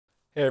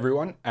Hey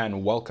everyone,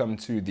 and welcome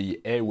to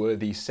the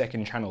Airworthy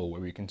second channel where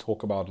we can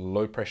talk about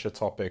low pressure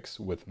topics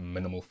with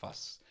minimal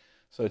fuss.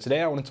 So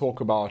today I want to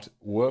talk about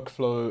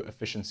workflow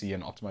efficiency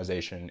and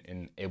optimization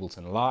in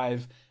Ableton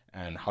Live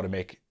and how to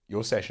make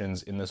your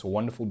sessions in this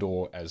wonderful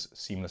DAW as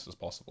seamless as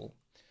possible.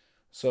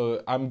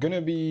 So I'm going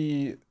to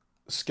be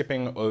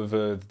skipping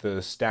over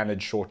the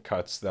standard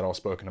shortcuts that are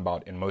spoken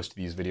about in most of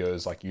these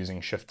videos, like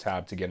using Shift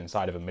Tab to get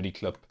inside of a MIDI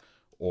clip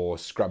or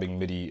scrubbing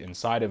MIDI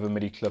inside of a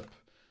MIDI clip,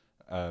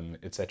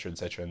 etc.,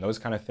 etc., and those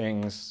kind of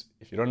things.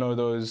 If you don't know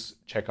those,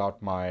 check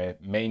out my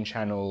main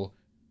channel,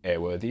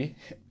 Airworthy,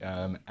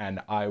 and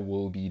I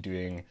will be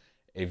doing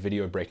a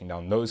video breaking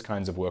down those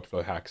kinds of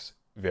workflow hacks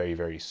very,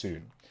 very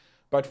soon.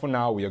 But for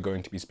now, we are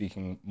going to be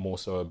speaking more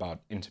so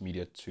about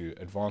intermediate to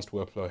advanced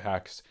workflow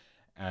hacks,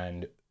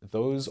 and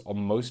those are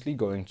mostly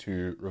going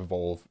to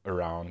revolve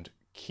around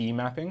key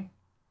mapping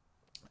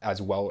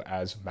as well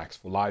as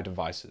Max4Live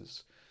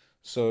devices.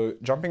 So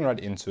jumping right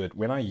into it,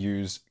 when I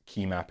use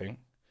key mapping,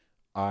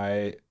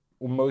 I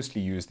will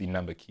mostly use the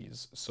number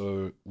keys.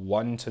 So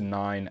 1 to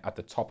 9 at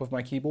the top of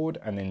my keyboard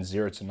and then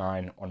 0 to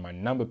 9 on my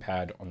number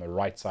pad on the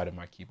right side of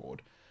my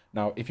keyboard.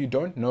 Now, if you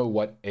don't know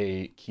what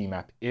a key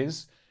map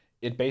is,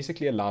 it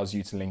basically allows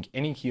you to link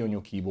any key on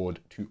your keyboard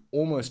to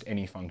almost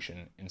any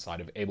function inside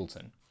of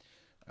Ableton.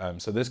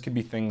 So this could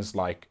be things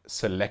like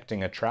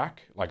selecting a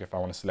track, like if I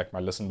want to select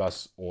my listen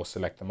bus or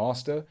select the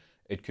master.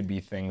 It could be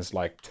things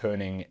like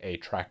turning a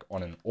track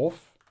on and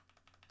off,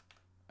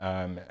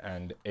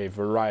 and a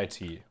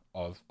variety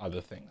of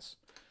other things.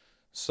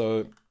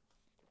 So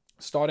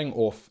starting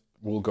off,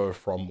 we'll go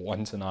from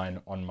 1 to 9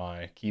 on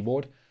my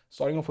keyboard.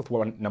 Starting off with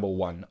number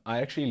 1,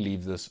 I actually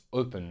leave this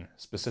open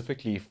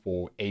specifically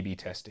for A/B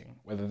testing,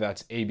 whether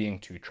that's A/B-ing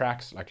two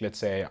tracks, like let's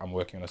say I'm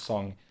working on a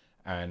song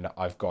and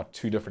I've got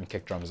two different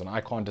kick drums and I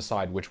can't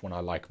decide which one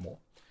I like more.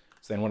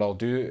 So then what I'll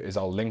do is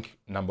I'll link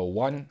number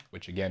 1,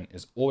 which again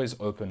is always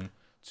open,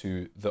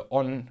 to the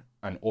on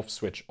and off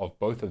switch of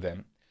both of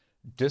them,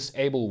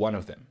 disable one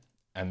of them,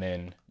 and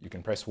then you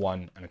can press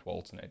 1 and it will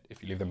alternate.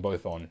 If you leave them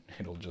both on,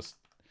 it'll just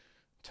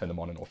turn them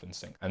on and off in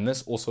sync. And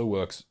this also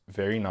works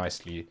very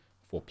nicely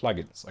for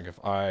plugins. Like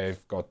if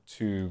I've got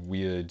two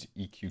weird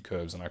EQ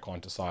curves and I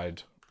can't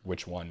decide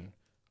which one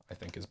I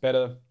think is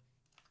better,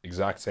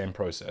 exact same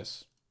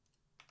process.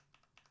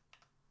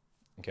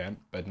 Okay,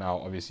 but now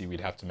obviously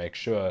we'd have to make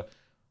sure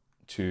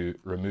to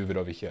remove it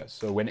over here.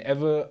 So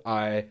whenever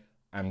I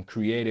am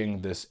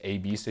creating this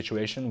A/B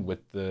situation with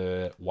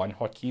the one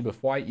hotkey,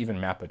 before I even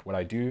map it, what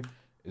I do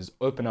is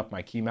open up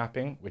my key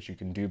mapping, which you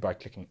can do by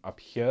clicking up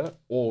here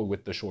or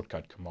with the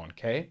shortcut Command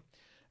K.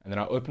 And then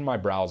I open my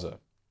browser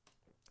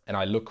and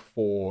I look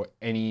for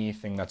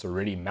anything that's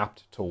already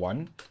mapped to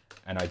 1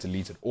 and I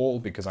delete it all,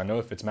 because I know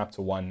if it's mapped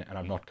to 1 and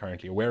I'm not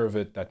currently aware of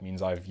it, that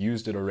means I've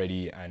used it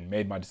already and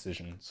made my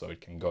decision, so it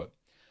can go.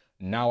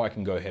 Now I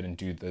can go ahead and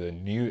do the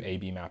new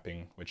A/B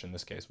mapping, which in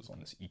this case was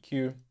on this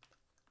EQ,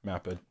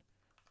 map it,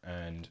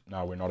 and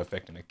now we're not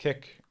affecting a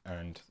kick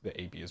and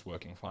the A/B is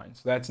working fine.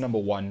 So that's number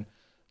 1.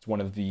 It's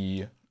one of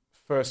the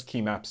first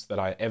key maps that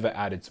I ever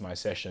added to my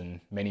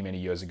session many, many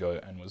years ago,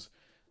 and was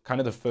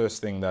kind of the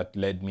first thing that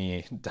led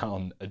me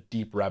down a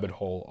deep rabbit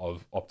hole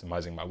of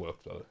optimizing my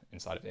workflow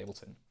inside of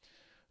Ableton.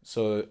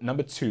 So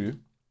number 2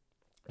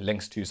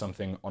 links to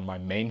something on my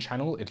main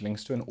channel. It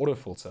links to an auto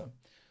filter.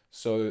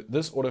 So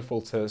this auto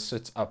filter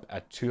sits up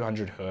at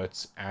 200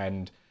 Hertz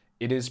and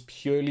it is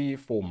purely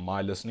for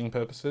my listening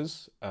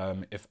purposes.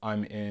 If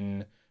I'm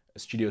in a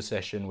studio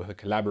session with a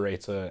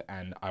collaborator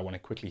and I want to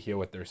quickly hear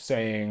what they're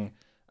saying,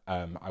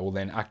 I will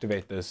then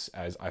activate this,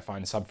 as I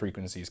find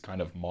sub-frequencies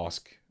kind of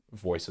mask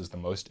voices the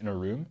most in a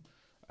room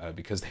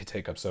because they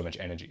take up so much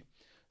energy.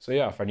 So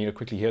yeah, if I need to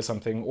quickly hear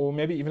something, or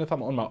maybe even if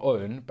I'm on my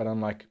own, but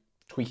I'm like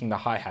tweaking the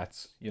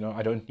hi-hats, you know,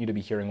 I don't need to be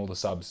hearing all the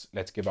subs.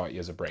 Let's give our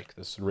ears a break.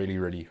 This really,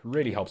 really,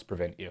 really helps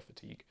prevent ear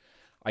fatigue.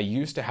 I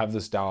used to have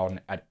this down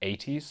at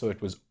 80, so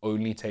it was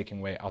only taking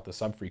away out the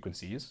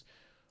sub-frequencies.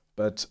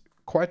 But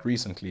quite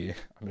recently,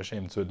 I'm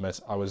ashamed to admit,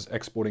 I was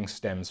exporting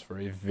stems for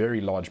a very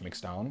large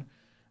mixdown,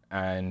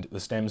 and the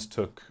stems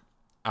took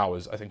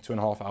hours, I think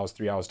 2.5 hours,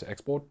 3 hours to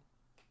export.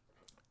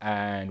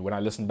 And when I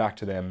listened back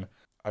to them,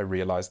 I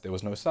realized there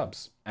was no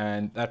subs.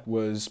 And that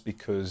was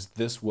because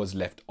this was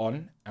left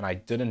on and I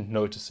didn't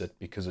notice it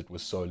because it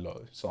was so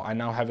low. So I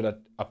now have it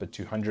up at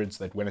 200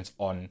 so that when it's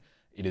on,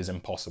 it is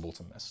impossible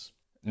to miss.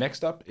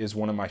 Next up is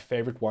one of my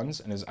favorite ones,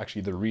 and is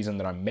actually the reason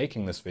that I'm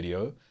making this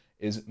video,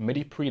 is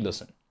MIDI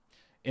pre-listen.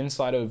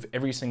 Inside of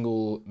every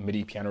single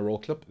MIDI piano roll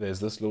clip, there's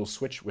this little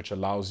switch which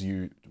allows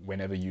you,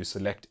 whenever you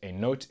select a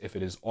note, if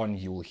it is on,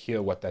 you will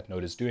hear what that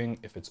note is doing.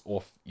 If it's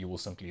off, you will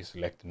simply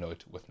select the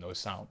note with no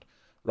sound.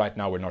 Right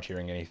now, we're not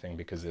hearing anything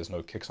because there's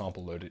no kick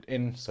sample loaded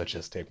in, so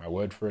just take my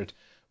word for it.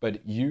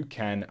 But you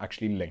can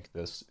actually link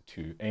this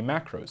to a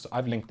macro. So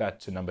I've linked that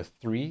to number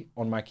 3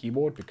 on my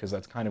keyboard because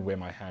that's kind of where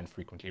my hand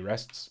frequently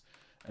rests.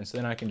 And so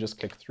then I can just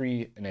click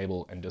 3,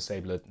 enable and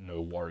disable it,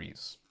 no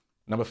worries.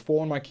 Number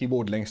 4 on my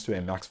keyboard links to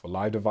a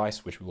Max4Live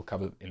device, which we will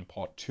cover in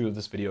part 2 of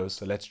this video.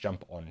 So let's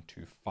jump on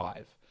to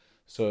 5.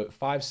 So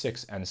 5,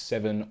 6, and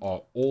 7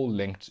 are all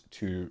linked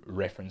to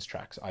reference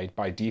tracks. I,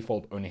 by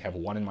default, only have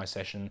 1 in my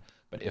session,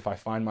 but if I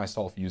find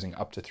myself using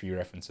up to 3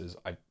 references,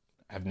 I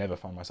have never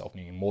found myself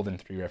needing more than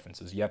 3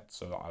 references yet,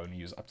 so I only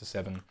use up to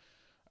 7.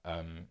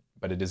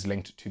 But it is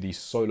linked to the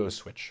solo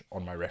switch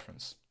on my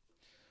reference.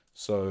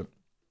 So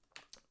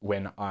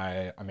when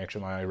I make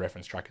sure my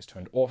reference track is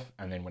turned off,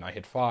 and then when I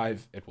hit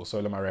 5, it will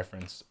solo my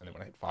reference, and then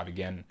when I hit 5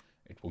 again,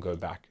 it will go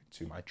back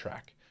to my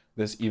track.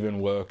 This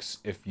even works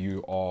if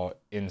you are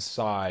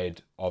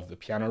inside of the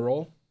piano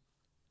roll.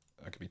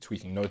 I could be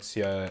tweaking notes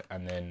here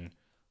and then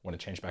want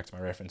to change back to my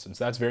reference. And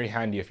so that's very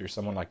handy if you're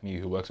someone like me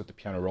who works with the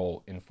piano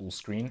roll in full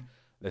screen.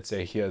 Let's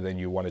say here, then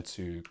you wanted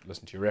to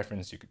listen to your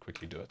reference, you could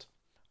quickly do it.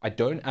 I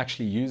don't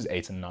actually use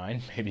 8 and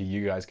 9. Maybe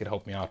you guys could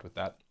help me out with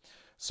that.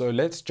 So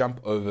let's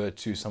jump over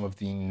to some of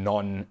the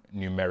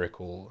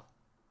non-numerical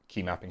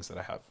key mappings that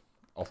I have.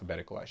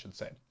 Alphabetical, I should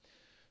say.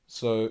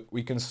 So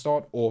we can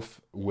start off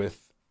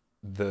with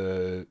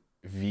the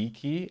V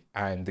key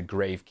and the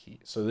grave key.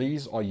 So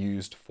these are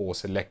used for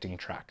selecting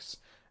tracks.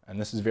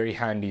 And this is very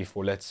handy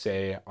for, let's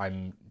say,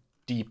 I'm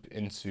deep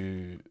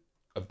into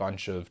a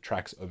bunch of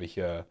tracks over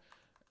here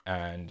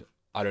and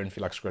I don't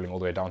feel like scrolling all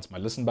the way down to my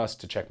listen bus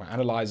to check my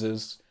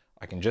analyzers.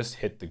 I can just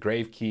hit the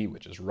grave key,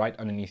 which is right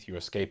underneath your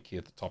escape key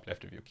at the top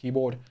left of your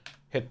keyboard.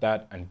 Hit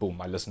that and boom,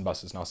 my listen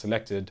bus is now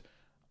selected.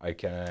 I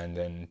can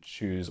then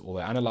choose all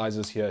the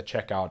analyzers here,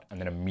 check out, and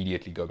then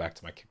immediately go back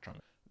to my kick drum.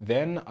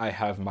 Then I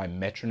have my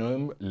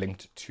metronome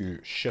linked to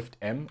Shift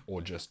M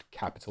or just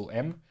capital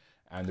M.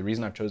 And the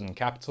reason I've chosen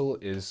capital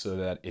is so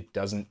that it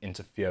doesn't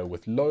interfere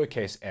with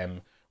lowercase m,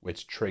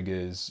 which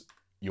triggers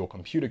your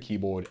computer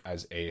keyboard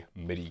as a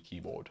MIDI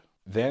keyboard.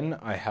 Then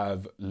I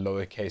have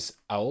lowercase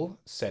l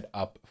set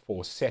up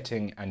for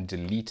setting and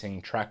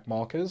deleting track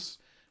markers.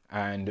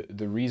 And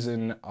the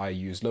reason I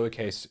use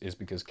lowercase is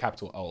because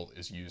capital L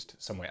is used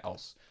somewhere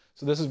else.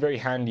 So this is very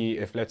handy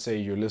if, let's say,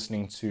 you're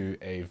listening to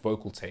a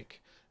vocal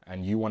take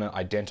and you want to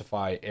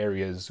identify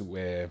areas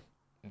where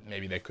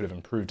maybe they could have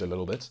improved a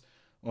little bit.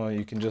 Well,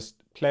 you can just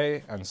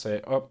play and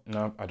say, oh,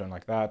 no, I don't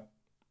like that.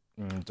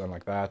 Don't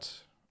like that.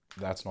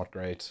 That's not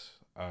great.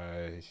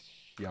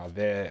 Yeah,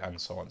 there,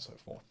 and so on and so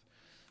forth.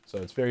 So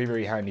it's very,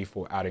 very handy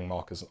for adding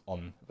markers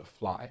on the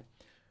fly.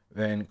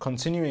 Then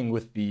continuing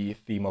with the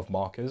theme of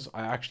markers,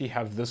 I actually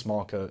have this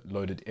marker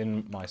loaded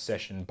in my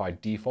session by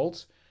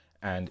default,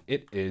 and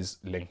it is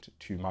linked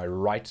to my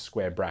right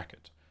square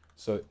bracket.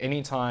 So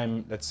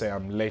anytime, let's say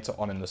I'm later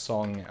on in the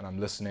song and I'm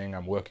listening,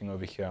 I'm working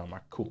over here, I'm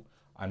like, cool,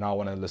 I now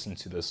want to listen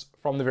to this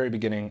from the very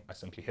beginning. I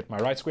simply hit my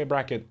right square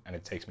bracket and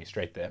it takes me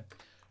straight there.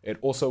 It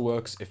also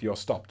works if you're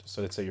stopped.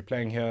 So let's say you're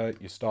playing here,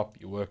 you stop,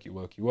 you work, you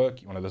work, you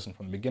work, you want to listen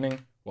from the beginning.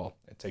 Well,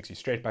 it takes you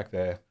straight back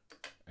there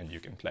and you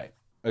can play.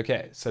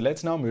 Okay, so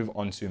let's now move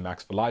on to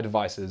Max4Live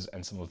Devices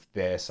and some of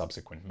their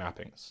subsequent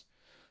mappings.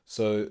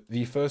 So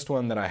the first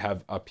one that I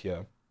have up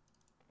here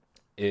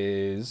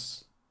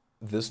is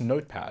this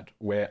notepad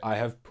where I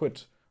have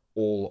put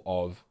all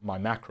of my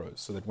macros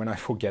so that when I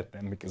forget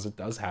them, because it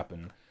does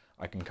happen,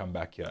 I can come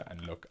back here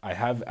and look. I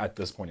have at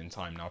this point in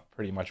time now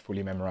pretty much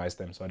fully memorized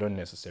them, so I don't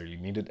necessarily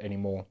need it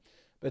anymore,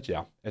 but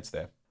yeah, it's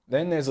there.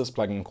 Then there's this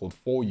plugin called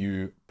For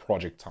You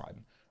Project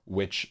Time,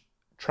 which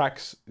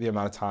tracks the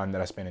amount of time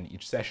that I spend in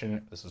each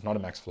session. This is not a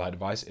Max4Live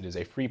device. It is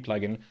a free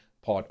plugin,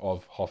 part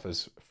of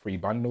Hoffa's free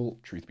bundle.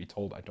 Truth be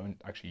told, I don't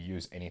actually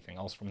use anything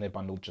else from their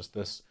bundle, just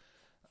this.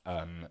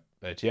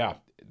 But yeah,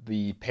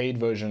 the paid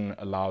version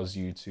allows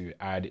you to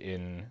add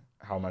in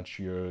how much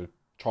you're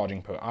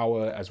charging per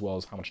hour, as well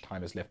as how much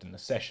time is left in the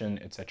session,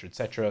 etc.,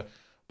 etc.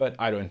 But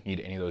I don't need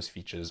any of those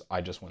features.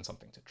 I just want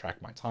something to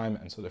track my time,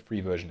 and so the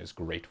free version is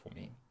great for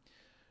me.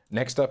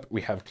 Next up,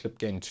 we have Clip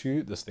Gain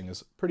 2. This thing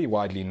is pretty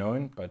widely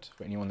known, but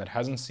for anyone that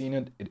hasn't seen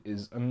it, it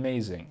is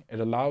amazing. It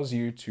allows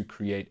you to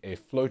create a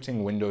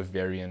floating window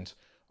variant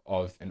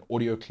of an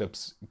audio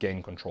clip's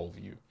gain control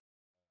view.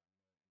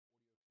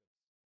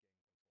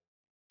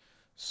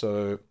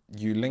 So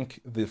you link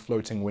the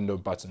floating window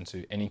button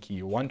to any key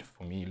you want.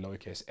 For me,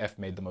 lowercase f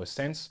made the most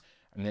sense.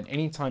 And then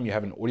anytime you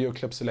have an audio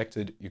clip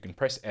selected, you can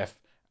press F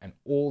and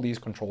all these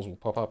controls will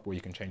pop up where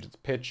you can change its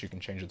pitch, you can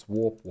change its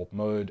warp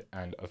mode,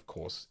 and of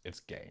course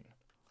its gain.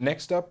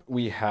 Next up,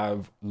 we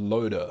have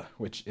Loader,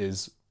 which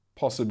is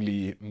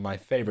possibly my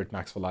favorite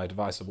Max4Live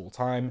device of all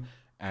time.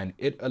 And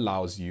it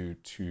allows you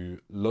to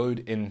load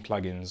in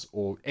plugins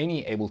or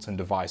any Ableton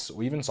device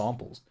or even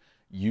samples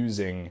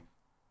using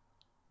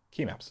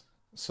key maps.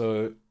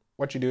 So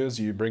what you do is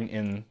you bring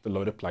in the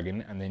Loader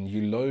plugin and then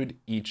you load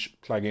each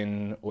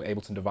plugin or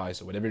Ableton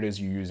device or whatever it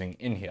is you're using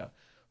in here.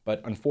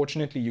 But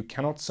unfortunately, you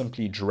cannot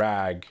simply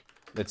drag,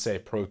 let's say,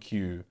 Pro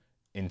Q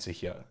into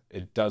here.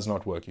 It does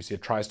not work. You see,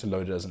 it tries to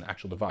load it as an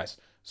actual device.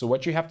 So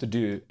what you have to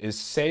do is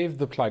save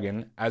the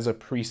plugin as a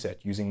preset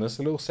using this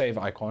little save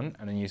icon,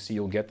 and then you see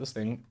you'll get this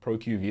thing, Pro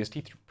Q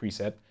VST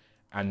preset,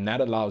 and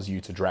that allows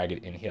you to drag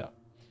it in here.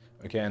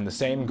 Okay, and the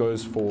same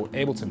goes for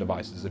Ableton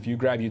devices. If you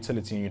grab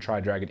utility and you try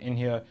to drag it in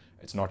here,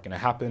 it's not going to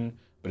happen.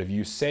 But if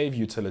you save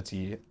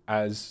utility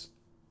as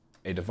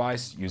a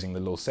device using the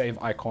little save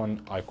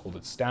icon, I called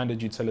it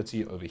standard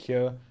utility over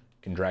here,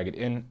 You can drag it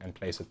in and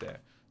place it there.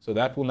 So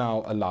that will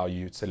now allow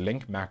you to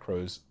link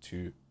macros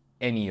to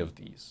any of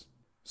these.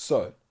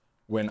 So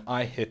when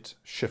I hit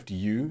Shift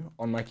U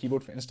on my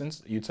keyboard, for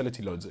instance, a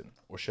utility loads in,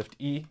 or Shift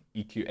E,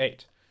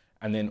 EQ8.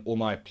 And then all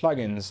my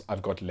plugins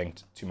I've got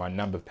linked to my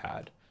number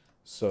pad.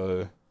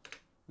 So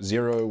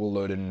 0 will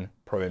load in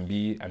Pro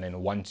MB, and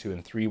then 1, 2,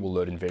 and 3 will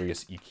load in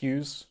various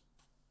EQs.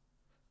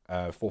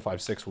 4,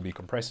 5, 6 will be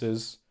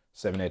compressors.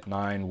 7, 8,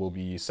 9 will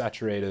be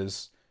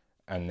saturators.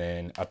 And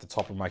then at the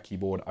top of my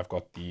keyboard, I've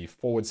got the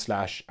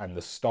 / and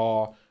the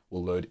star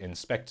will load in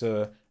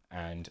Spectre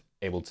and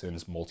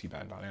Ableton's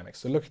multiband dynamics.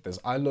 So look at this.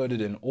 I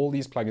loaded in all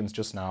these plugins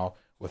just now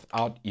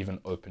without even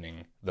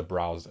opening the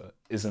browser.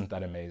 Isn't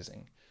that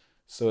amazing?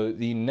 So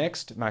the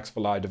next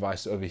Max4Live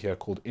device over here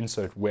called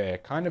Insert Where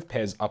kind of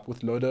pairs up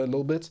with Loader a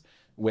little bit,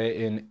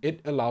 wherein it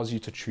allows you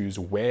to choose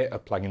where a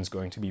plugin is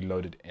going to be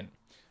loaded in.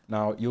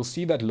 Now you'll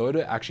see that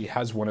Loader actually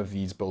has one of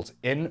these built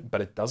in,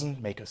 but it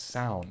doesn't make a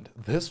sound.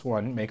 This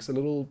one makes a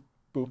little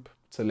boop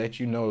to let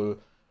you know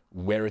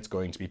where it's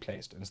going to be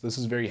placed. And so this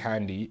is very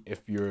handy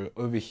if you're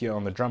over here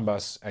on the drum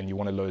bus and you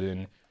want to load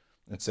in,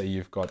 let's say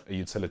you've got a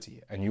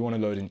utility and you want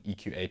to load in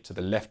EQ8 to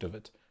the left of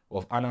it.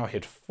 Well, if I now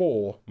hit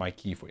 4, my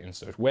key for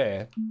Insert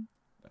Where,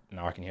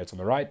 now I can hear it on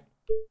the right,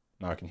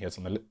 now I can hear it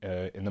on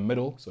the, in the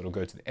middle, so it'll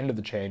go to the end of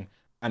the chain.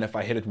 And if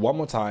I hit it one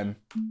more time,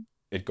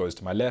 it goes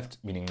to my left,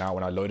 meaning now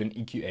when I load in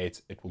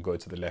EQ8, it will go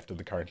to the left of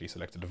the currently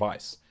selected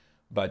device.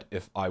 But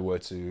if I were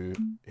to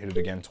hit it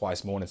again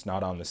twice more and it's now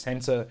down the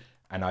center,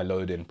 and I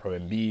load in Pro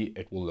MB,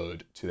 it will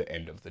load to the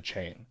end of the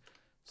chain.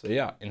 So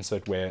yeah,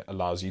 Insert Where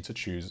allows you to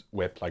choose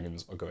where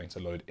plugins are going to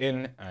load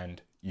in,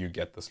 and you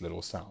get this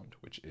little sound,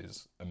 which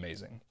is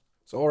amazing.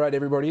 So all right,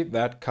 everybody,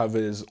 that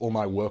covers all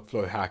my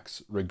workflow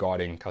hacks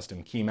regarding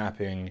custom key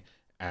mapping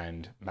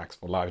and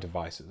Max4Live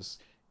devices.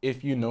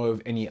 If you know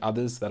of any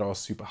others that are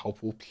super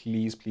helpful,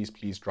 please, please,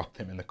 please drop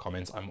them in the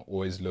comments. I'm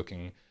always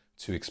looking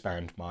to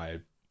expand my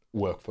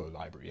workflow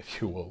library, if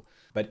you will.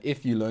 But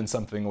if you learned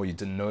something or you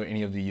didn't know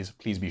any of these,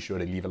 please be sure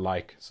to leave a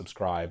like,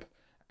 subscribe,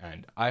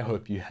 and I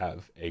hope you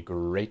have a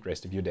great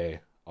rest of your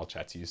day. I'll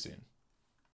chat to you soon.